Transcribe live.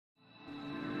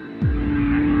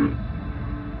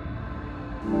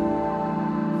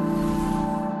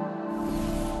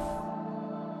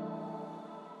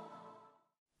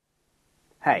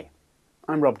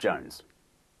I'm Rob Jones,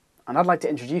 and I'd like to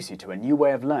introduce you to a new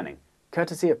way of learning,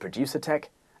 courtesy of Producertech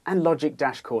and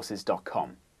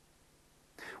logic-courses.com.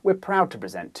 We're proud to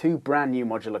present two brand new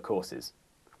modular courses,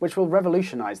 which will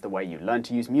revolutionize the way you learn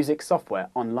to use music software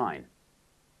online.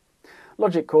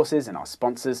 Logic Courses and our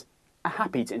sponsors are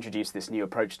happy to introduce this new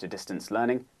approach to distance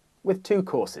learning with two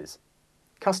courses,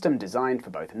 custom designed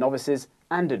for both novices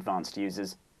and advanced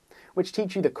users, which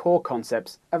teach you the core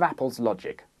concepts of Apple's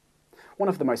Logic, one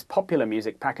of the most popular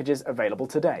music packages available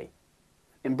today,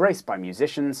 embraced by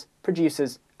musicians,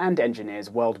 producers, and engineers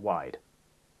worldwide.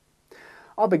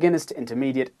 Our beginners to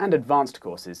intermediate and advanced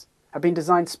courses have been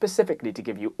designed specifically to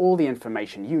give you all the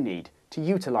information you need to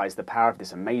utilize the power of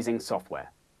this amazing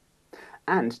software,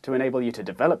 and to enable you to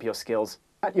develop your skills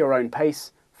at your own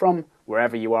pace from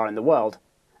wherever you are in the world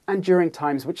and during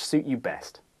times which suit you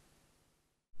best.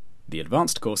 The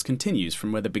advanced course continues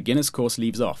from where the beginner's course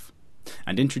leaves off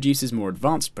and introduces more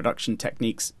advanced production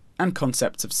techniques and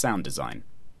concepts of sound design,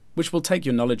 which will take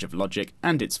your knowledge of Logic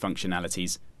and its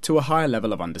functionalities to a higher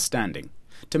level of understanding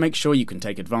to make sure you can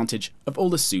take advantage of all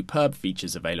the superb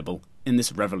features available in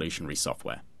this revolutionary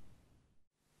software.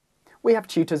 We have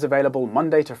tutors available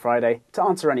Monday to Friday to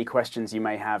answer any questions you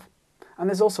may have, and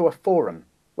there's also a forum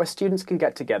where students can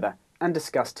get together and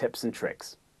discuss tips and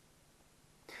tricks.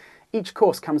 Each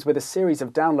course comes with a series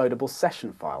of downloadable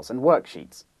session files and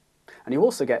worksheets, and you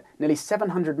also get nearly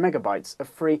 700 megabytes of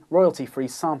free, royalty-free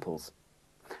samples,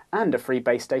 and a free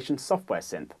base station software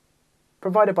synth,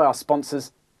 provided by our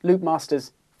sponsors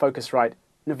Loopmasters, Focusrite,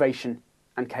 Novation,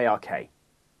 and KRK.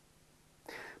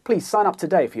 Please sign up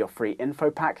today for your free info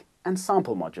pack and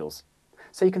sample modules,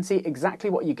 so you can see exactly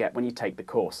what you get when you take the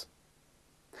course.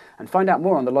 And find out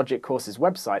more on the Logic Courses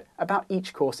website about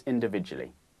each course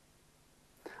individually.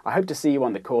 I hope to see you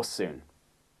on the course soon.